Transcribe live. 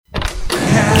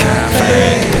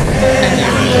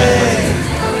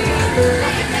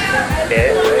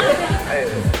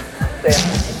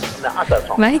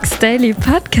Mike's Daily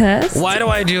Podcast. Why do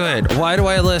I do it? Why do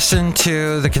I listen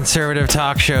to the conservative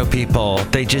talk show people?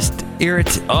 They just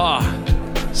irritate.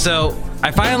 So I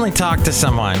finally talked to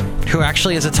someone who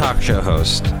actually is a talk show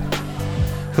host,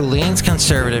 who leans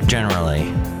conservative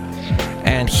generally,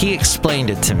 and he explained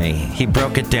it to me. He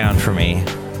broke it down for me.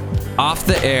 Off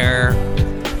the air,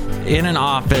 in an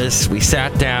office, we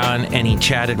sat down and he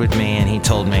chatted with me and he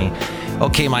told me,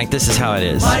 okay, Mike, this is how it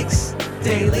is. Mike's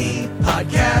Daily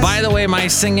Podcast. By the way, my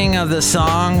singing of the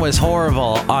song was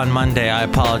horrible on Monday. I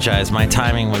apologize. My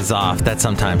timing was off. That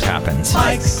sometimes happens.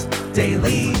 Mike's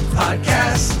Daily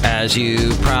Podcast. As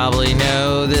you probably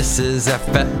know, this is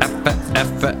episode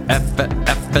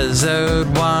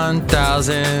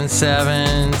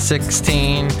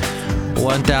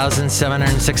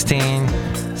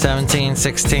 1716.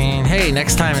 1716. Hey,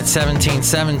 next time it's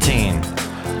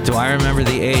 1717. Do I remember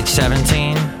the age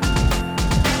 17?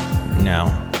 No.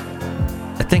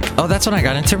 I think, that's when I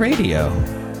got into radio.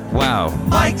 Wow.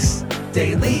 Mike's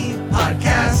Daily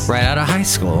Podcast. Right out of high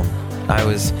school. I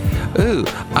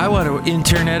want to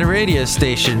intern at a radio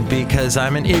station because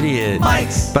I'm an idiot.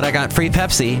 Mike's But I got free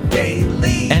Pepsi.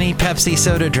 Daily Any Pepsi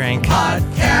soda drink.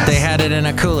 Podcast. They had it in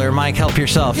a cooler. Mike, help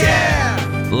yourself.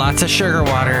 Yeah! Lots of sugar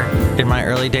water. In my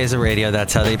early days of radio,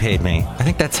 that's how they paid me. I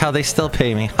think that's how they still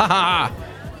pay me. Ha ha!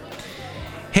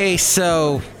 Hey,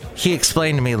 so he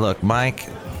explained to me, look, Mike,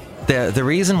 the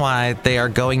reason why they are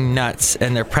going nuts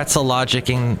and they're pretzel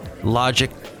logicking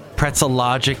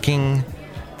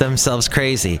themselves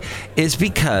crazy is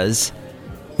because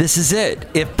this is it.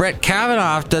 If Brett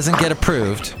Kavanaugh doesn't get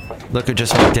approved, look who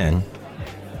just walked in,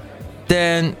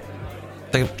 then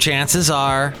the chances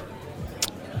are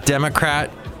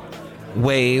Democrat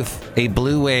wave, a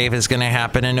blue wave, is going to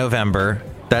happen in November.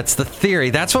 That's the theory.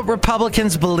 That's what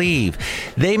Republicans believe.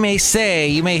 They may say,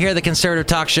 you may hear the conservative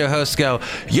talk show hosts go,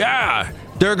 yeah,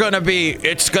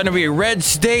 it's going to be red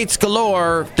states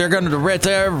galore. They're going to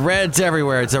reds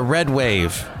everywhere. It's a red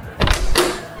wave.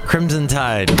 Crimson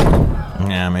Tide.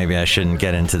 Yeah, maybe I shouldn't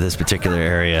get into this particular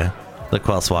area. Look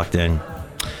who else walked in.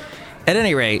 At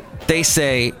any rate, they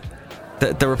say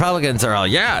that the Republicans are all,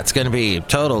 it's going to be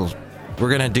total. We're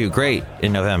going to do great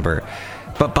in November.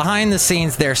 But behind the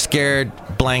scenes, they're scared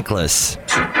blankless.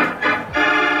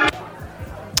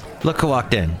 Look who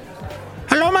walked in.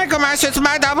 Hello, Michael Masters.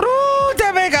 What are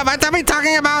we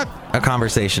talking about? A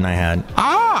conversation I had.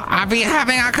 Oh, I'll be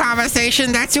having a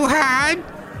conversation that you had?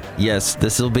 Yes,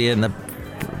 this will be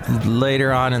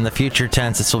later on in the future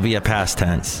tense. This will be a past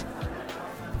tense.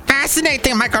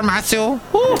 Fascinating, Michael Masu.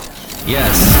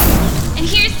 Yes. And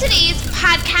here's today's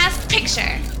podcast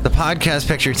picture. The podcast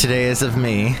picture today is of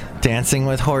me dancing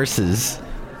with horses.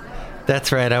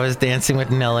 That's right, I was dancing with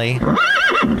Nelly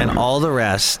and all the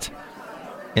rest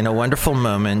in a wonderful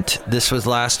moment. This was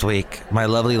last week. My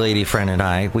lovely lady friend and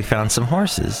I, we found some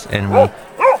horses, and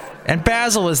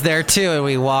Basil was there too, and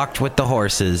we walked with the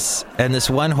horses. And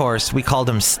this one horse, we called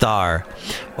him Star,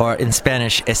 or in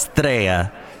Spanish,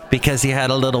 Estrella, because he had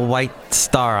a little white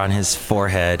star on his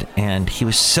forehead, and he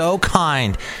was so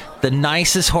kind. The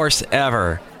nicest horse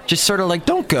ever. Just sort of like,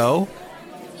 don't go.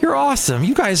 You're awesome.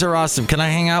 You guys are awesome. Can I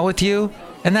hang out with you?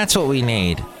 And that's what we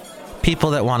need.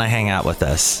 People that want to hang out with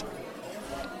us.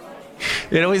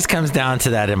 It always comes down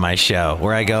to that in my show,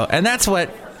 where I go, and that's what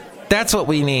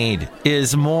we need,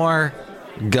 is more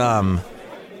gum.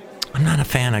 I'm not a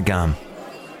fan of gum.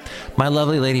 My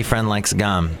lovely lady friend likes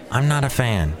gum. I'm not a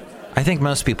fan. I think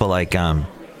most people like gum.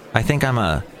 I think I'm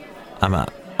a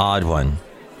odd one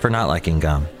for not liking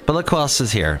gum. But look who else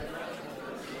is here.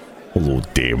 Hello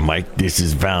there, Mike. This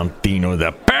is Valentino,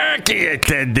 the parking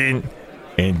attendant.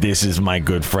 And this is my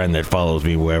good friend that follows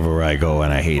me wherever I go,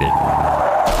 and I hate it.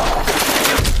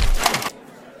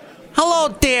 Hello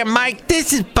there, Mike.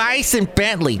 This is Bison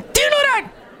Bentley. Do you know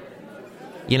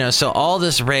that? So all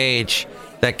this rage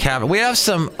that Kavanaugh... We have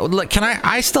some... Look,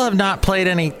 I still have not played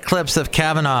any clips of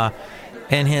Kavanaugh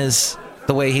and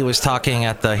the way he was talking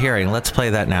at the hearing. Let's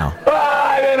play that now.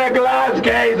 I'm in a glass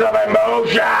case of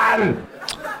emotion.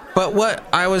 But what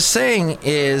I was saying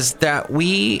is that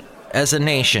we, as a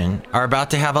nation, are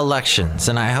about to have elections,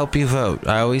 and I hope you vote.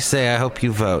 I always say I hope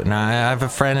you vote. And I have a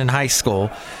friend in high school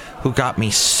who got me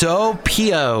so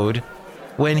PO'd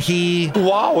when he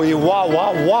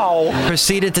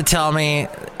proceeded to tell me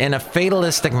in a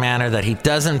fatalistic manner that he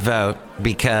doesn't vote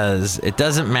because it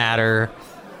doesn't matter,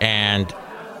 and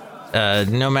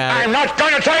no matter... I'm not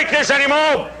going to take this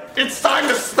anymore. It's time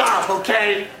to stop,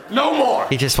 okay? No more.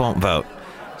 He just won't vote.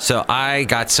 So I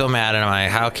got so mad at him.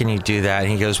 How can you do that?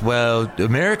 And he goes, well,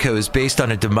 America is based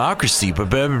on a democracy, blah,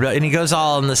 blah, blah. And he goes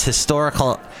all in this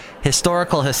hysterical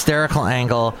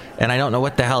angle, and I don't know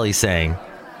what the hell he's saying.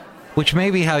 which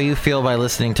may be how you feel by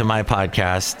listening to my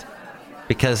podcast,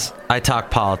 because I talk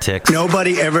politics.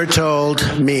 Nobody ever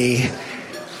told me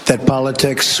that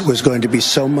politics was going to be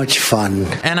so much fun.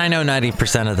 And I know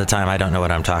 90% of the time I don't know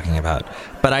what I'm talking about.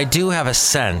 But I do have a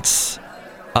sense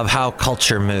of how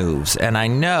culture moves. And I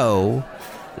know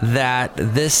that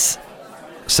this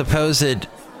supposed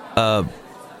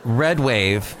red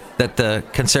wave that the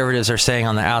conservatives are saying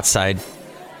on the outside,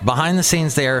 behind the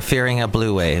scenes they are fearing a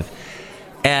blue wave.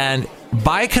 And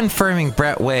by confirming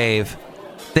Brett Wave,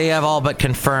 they have all but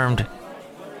confirmed...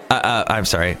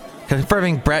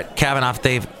 confirming Brett Kavanaugh,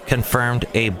 they've confirmed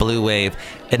a blue wave.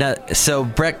 And so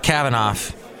Brett Kavanaugh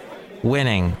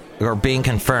winning or being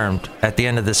confirmed at the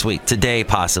end of this week, today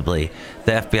possibly.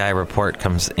 The FBI report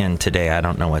comes in today. I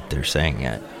don't know what they're saying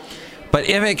yet. But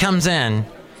if it comes in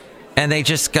and they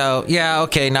just go, yeah,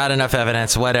 okay, not enough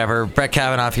evidence, whatever. Brett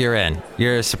Kavanaugh, you're in.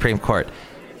 You're a Supreme Court.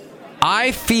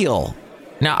 I feel,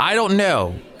 now I don't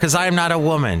know because I'm not a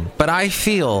woman, but I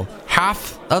feel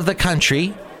half of the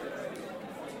country,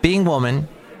 being woman,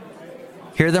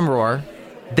 hear them roar.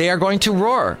 They are going to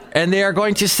roar and they are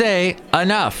going to say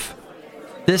enough.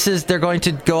 They're going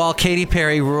to go all Katy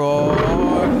Perry, roar,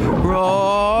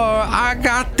 roar. I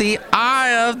got the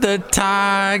eye of the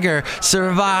tiger,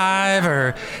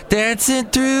 survivor, dancing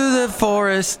through the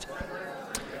forest.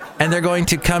 And they're going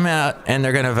to come out and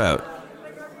they're going to vote.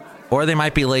 Or they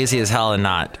might be lazy as hell and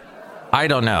not. I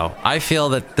don't know. I feel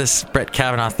that this Brett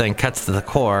Kavanaugh thing cuts to the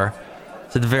core,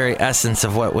 to the very essence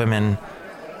of what women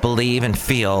believe and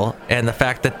feel, and the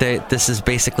fact that this is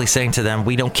basically saying to them,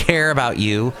 we don't care about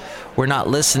you, we're not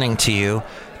listening to you.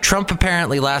 Trump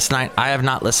apparently last night, I have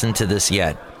not listened to this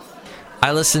yet.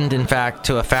 I listened, in fact,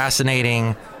 to a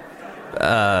fascinating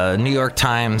New York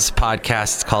Times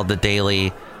podcast called The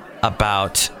Daily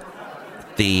about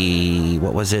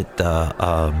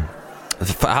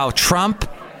how Trump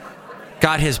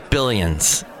got his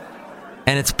billions.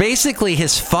 And it's basically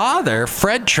his father,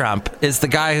 Fred Trump, is the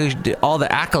guy who all the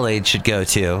accolades should go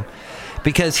to,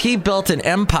 because he built an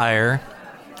empire.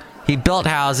 He built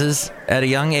houses at a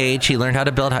young age. He learned how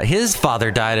to build. His father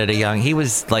died at he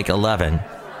was like 11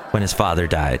 when his father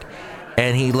died.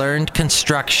 And he learned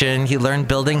construction. He learned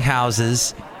building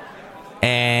houses.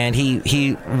 And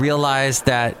he realized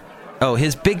that,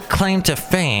 his big claim to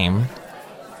fame,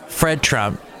 Fred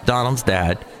Trump, Donald's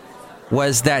dad,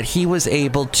 was that he was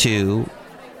able to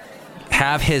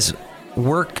have his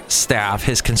work staff,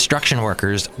 his construction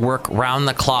workers, work round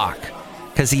the clock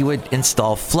because he would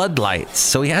install floodlights.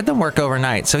 So he had them work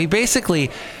overnight. So he basically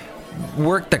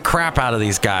worked the crap out of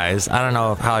these guys. I don't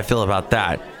know how I feel about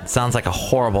that. It sounds like a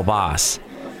horrible boss.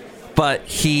 But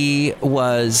he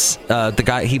was the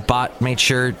guy, made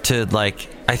sure to,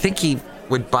 I think he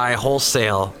would buy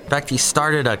wholesale. In fact, he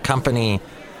started a company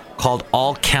called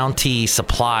All County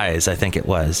Supplies, I think it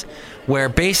was, where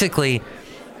basically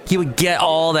he would get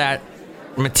all that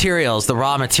materials, the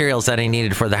raw materials that he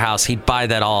needed for the house. He'd buy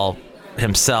that all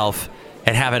himself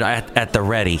and have it at the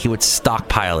ready. He would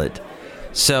stockpile it.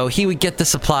 So he would get the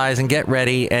supplies and get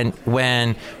ready. And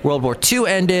when World War II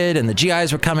ended and the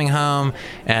GIs were coming home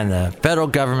and the federal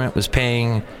government was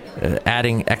paying,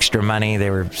 adding extra money, they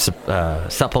were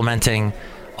supplementing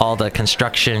all the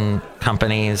construction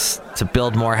companies to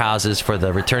build more houses for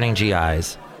the returning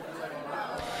GIs.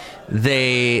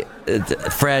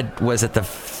 Fred was at the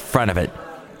front of it,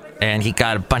 and he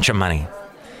got a bunch of money.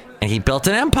 And he built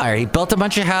an empire. He built a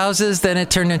bunch of houses, then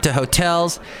it turned into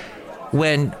hotels.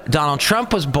 When Donald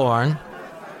Trump was born,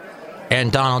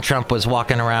 and Donald Trump was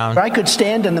walking around... I could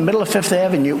stand in the middle of Fifth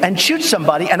Avenue and shoot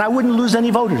somebody, and I wouldn't lose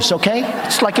any voters, okay?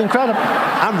 It's incredible.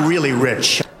 I'm really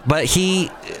rich. But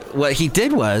what he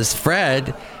did was,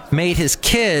 Fred made his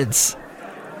kids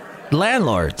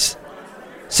landlords.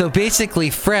 So basically,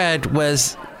 Fred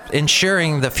was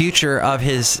ensuring the future of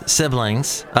his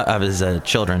siblings, of his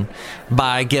children,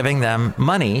 by giving them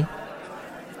money,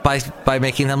 by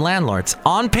making them landlords.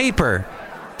 On paper,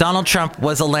 Donald Trump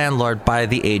was a landlord by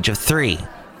the age of 3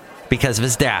 because of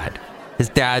his dad. His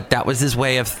dad, that was his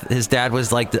way of, his dad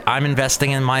was like, I'm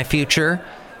investing in my future,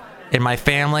 in my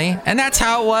family. And that's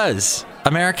how it was.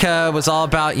 America was all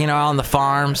about, on the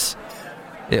farms.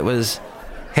 It was,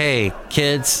 hey,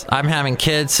 kids, I'm having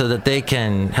kids so that they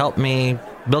can help me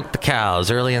milk the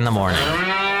cows early in the morning.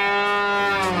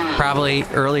 Probably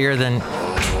earlier than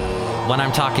when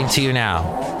I'm talking to you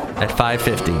now at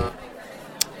 5:50.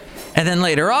 And then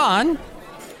later on,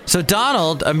 so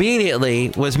Donald immediately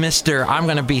was Mr. I'm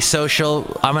going to be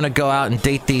social. I'm going to go out and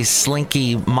date these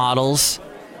slinky models.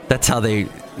 That's how it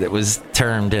was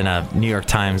termed in a New York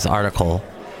Times article.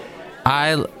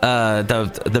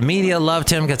 The media loved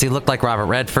him because he looked like Robert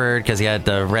Redford, because he had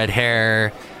the red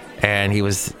hair and he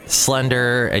was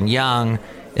slender and young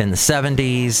in the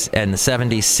 70s and the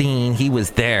 70s scene. He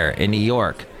was there in New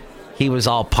York. He was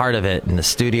all part of it in the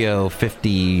Studio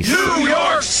 50s. New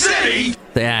York City!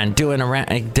 And doing around,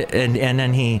 and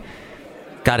then he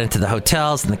got into the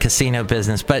hotels and the casino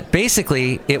business. But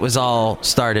basically, it was all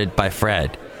started by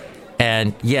Fred.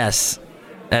 And yes,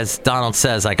 as Donald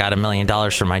says, I got $1 million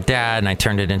from my dad, and I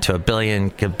turned it into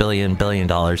 $1 billion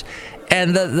dollars.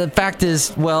 And the fact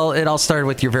is, well, it all started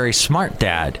with your very smart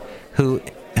dad, who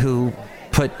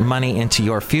put money into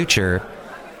your future.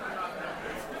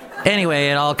 Anyway,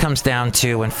 it all comes down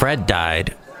to when Fred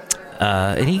died,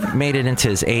 and he made it into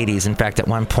his 80s. In fact, at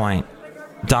one point,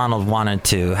 Donald wanted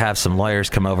to have some lawyers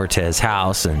come over to his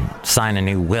house and sign a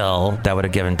new will that would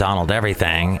have given Donald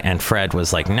everything. And Fred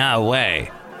was like, no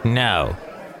way, no.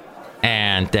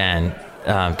 And then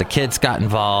the kids got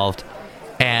involved.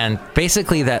 And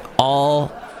basically that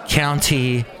all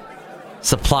county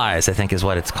supplies, I think is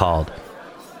what it's called,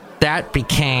 that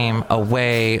became a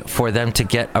way for them to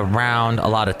get around a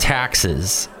lot of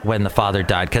taxes when the father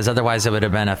died, because otherwise it would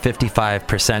have been a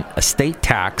 55% estate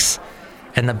tax.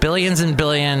 And the billions and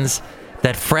billions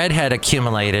that Fred had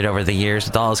accumulated over the years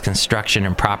with all his construction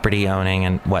and property owning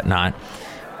and whatnot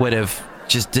would have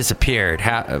just disappeared,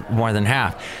 more than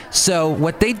half. So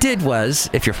what they did was,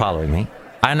 if you're following me,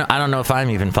 I don't know if I'm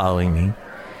even following me,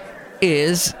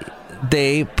 is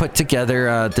they put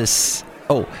together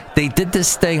they did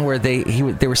this thing where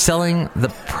they were selling the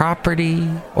property,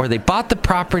 or they bought the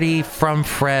property from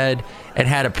Fred and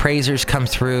had appraisers come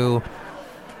through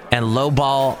and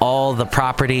lowball all the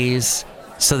properties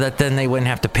so that then they wouldn't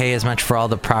have to pay as much for all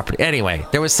the property. Anyway,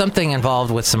 there was something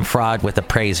involved with some fraud with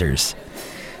appraisers.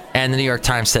 And the New York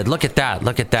Times said, look at that,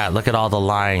 look at all the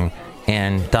lying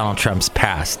in Donald Trump's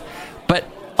past. But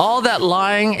all that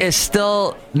lying is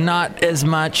still not as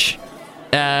much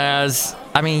as,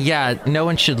 no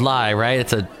one should lie, right?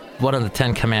 It's one of the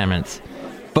 10 commandments.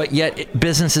 But yet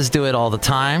businesses do it all the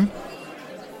time.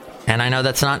 And I know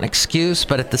that's not an excuse,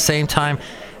 but at the same time,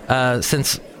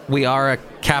 since we are a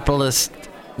capitalist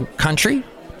country,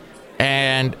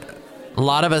 and a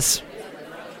lot of us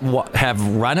have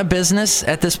run a business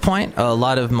at this point. A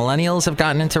lot of millennials have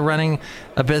gotten into running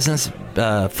a business,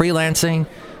 freelancing,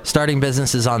 starting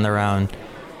businesses on their own.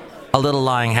 A little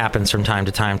lying happens from time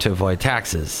to time to avoid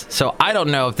taxes. So I don't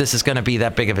know if this is going to be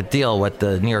that big of a deal, what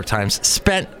the New York Times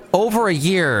spent over a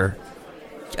year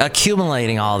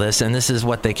accumulating all this, and this is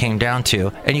what they came down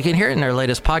to. And you can hear it in their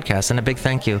latest podcast, and a big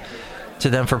thank you to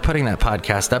them for putting that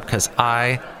podcast up, because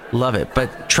I love it.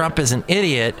 But Trump is an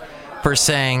idiot for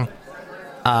saying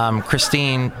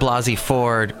Christine Blasey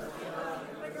Ford,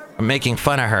 making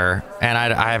fun of her, and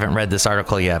I haven't read this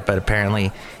article yet, but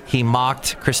apparently he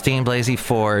mocked Christine Blasey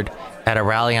Ford at a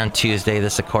rally on Tuesday,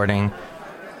 this according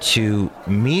to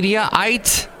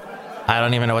Mediaite. I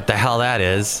don't even know what the hell that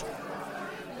is.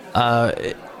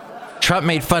 Trump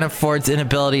made fun of Ford's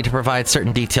inability to provide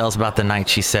certain details about the night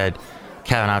she said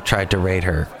Kavanaugh tried to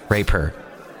rape her.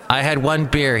 I had one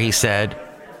beer, he said,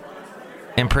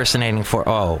 impersonating Ford.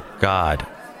 Oh, God.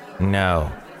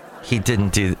 No, he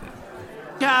didn't do.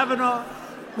 Kavanaugh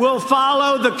will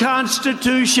follow the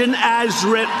Constitution as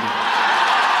written.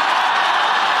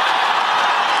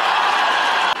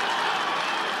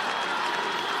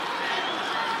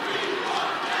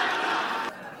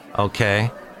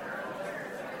 Okay.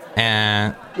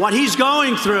 And what he's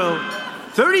going through,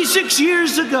 36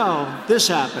 years ago, this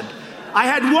happened. I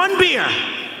had one beer,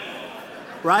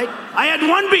 right? I had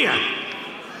one beer.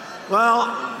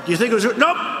 Well, do you think it was?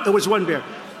 Nope, it was one beer.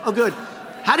 Oh, good.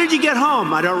 How did you get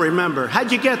home? I don't remember.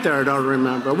 How'd you get there? I don't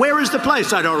remember. Where is the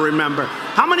place? I don't remember.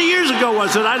 How many years ago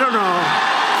was it? I don't know.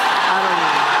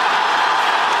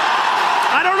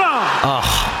 I don't know.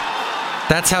 Oh,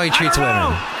 that's how he treats women.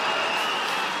 Know.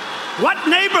 What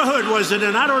neighborhood was it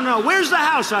in? I don't know. Where's the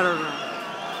house? I don't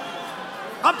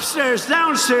know. Upstairs,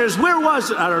 downstairs, where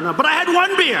was it? I don't know. But I had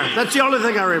one beer. That's the only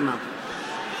thing I remember.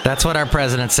 That's what our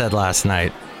president said last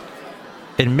night.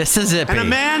 In Mississippi. And a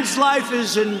man's life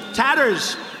is in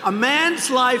tatters. A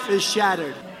man's life is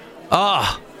shattered.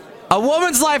 Oh, a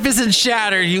woman's life isn't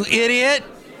shattered, you idiot.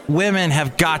 Women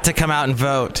have got to come out and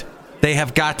vote. They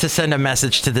have got to send a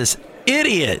message to this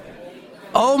idiot.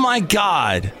 Oh, my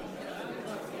God.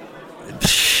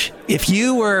 If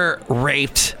you were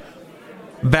raped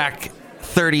back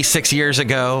 36 years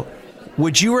ago,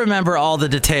 would you remember all the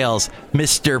details,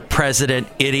 Mr. President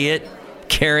Idiot?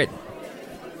 Carrot.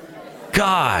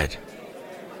 God,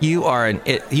 you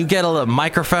get a little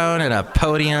microphone and a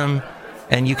podium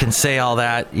and you can say all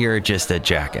that. You're just a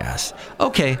jackass.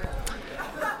 Okay,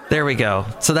 there we go.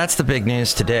 So that's the big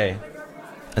news today,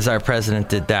 as our president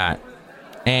did that.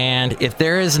 And if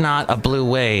there is not a blue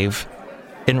wave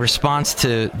in response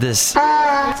to this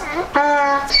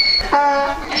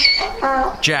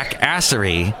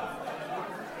jackassery,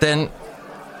 then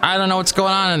I don't know what's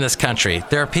going on in this country.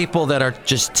 There are people that are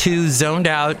just too zoned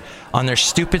out on their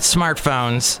stupid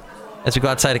smartphones. As we go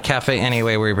outside a cafe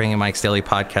anyway, we're bringing Mike's Daily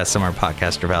Podcast, somewhere in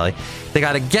Podcaster Valley. They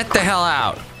got to get the hell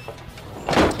out.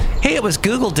 Hey, it was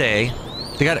Google Day.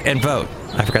 They got to and vote.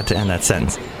 I forgot to end that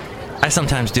sentence. I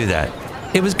sometimes do that.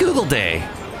 It was Google Day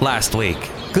last week.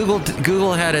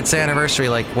 Google had its anniversary,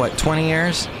 20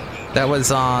 years? That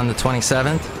was on the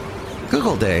 27th.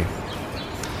 Google Day.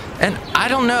 And I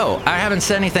don't know. I haven't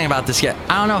said anything about this yet.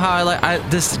 I don't know how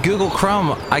this Google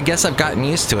Chrome. I guess I've gotten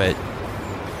used to it.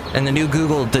 And the new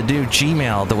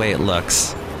Gmail, the way it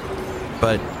looks.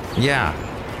 But, yeah.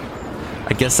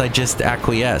 I guess I just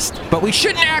acquiesced. But we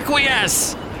shouldn't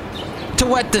acquiesce to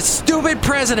what the stupid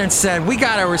president said. We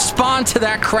gotta respond to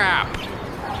that crap.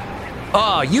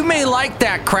 Oh, you may like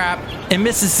that crap in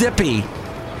Mississippi.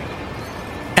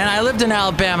 And I lived in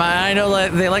Alabama, and I know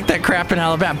they like that crap in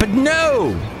Alabama. But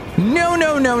no!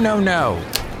 No.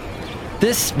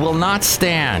 This will not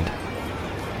stand.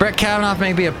 Brett Kavanaugh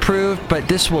may be approved, but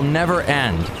this will never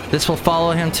end. This will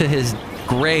follow him to his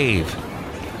grave.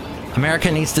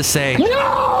 America needs to say,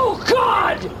 no,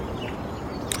 God!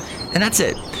 And that's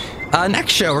it.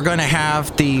 Next show, we're going to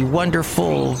have the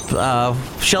wonderful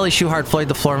Shelley Shuhart, Floyd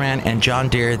the Floorman, and John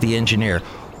Deere the Engineer.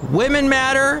 Women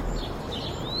matter.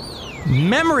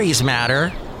 Memories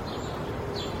matter.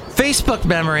 Facebook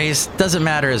memories doesn't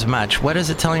matter as much. What is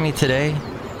it telling me today?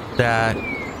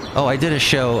 I did a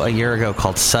show a year ago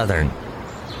called Southern,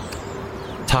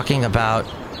 talking about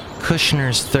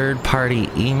Kushner's third-party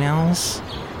emails.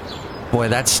 Boy,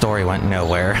 that story went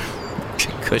nowhere.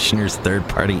 Kushner's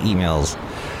third-party emails.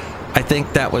 I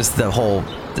think that was the whole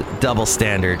double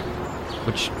standard,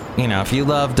 which, if you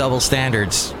love double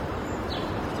standards,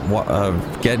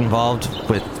 get involved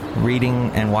with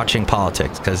reading and watching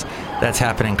politics, because that's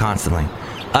happening constantly.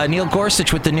 Neil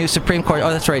Gorsuch with the new Supreme Court. Oh,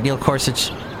 that's right. Neil Gorsuch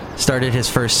started his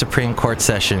first Supreme Court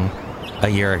session a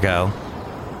year ago.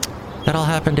 That all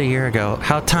happened a year ago.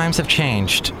 How times have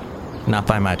changed. Not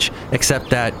by much, except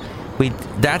that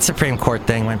that Supreme Court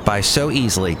thing went by so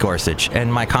easily, Gorsuch.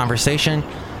 And my conversation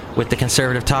with the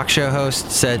conservative talk show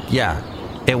host said, yeah,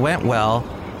 it went well.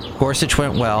 Gorsuch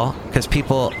went well because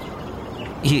people,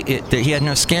 he had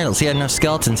no scandals. He had no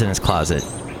skeletons in his closet.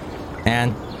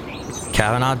 And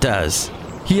Kavanaugh does.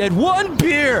 He had one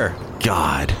beer.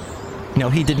 God. No,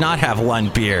 he did not have one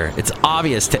beer. It's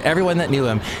obvious to everyone that knew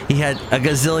him. He had a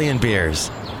gazillion beers.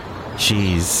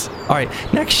 Jeez. All right,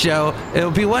 next show,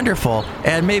 it'll be wonderful.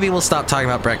 And maybe we'll stop talking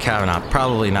about Brett Kavanaugh.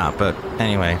 Probably not, but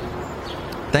anyway.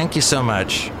 Thank you so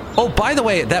much. Oh, by the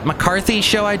way, that McCarthy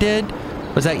show I did,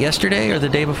 was that yesterday or the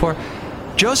day before?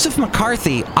 Joseph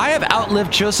McCarthy. I have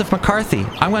outlived Joseph McCarthy.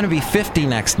 I'm going to be 50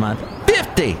 next month.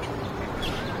 50!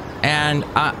 And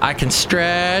I can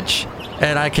stretch,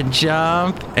 and I can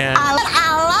jump, and I love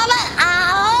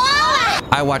it.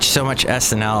 I watched so much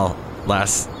SNL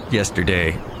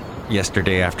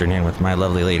yesterday afternoon with my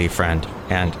lovely lady friend,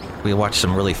 and we watched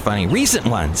some really funny recent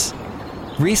ones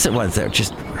that are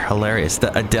just hilarious.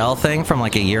 The Adele thing from a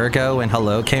year ago when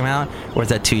Hello came out, or was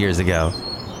that 2 years ago?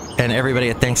 And everybody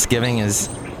at Thanksgiving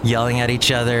is yelling at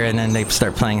each other, and then they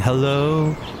start playing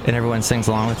Hello, and everyone sings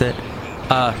along with it.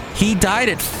 He died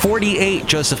at 48,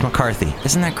 Joseph McCarthy.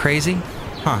 Isn't that crazy?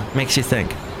 Huh, makes you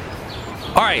think.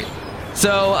 All right,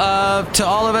 so to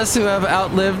all of us who have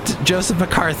outlived Joseph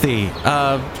McCarthy,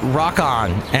 rock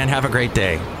on and have a great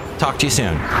day. Talk to you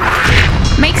soon.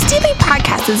 Mike's Daily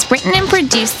Podcast is written and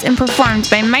produced and performed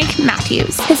by Mike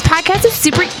Matthews. His podcast is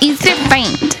super easy to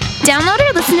find. Download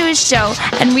or listen to his show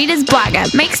and read his blog at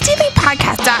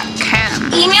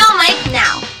mikesdailypodcast.com. Email Mike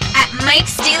now at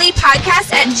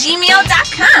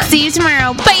mikesdailypodcast@gmail.com. See you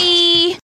tomorrow. Bye!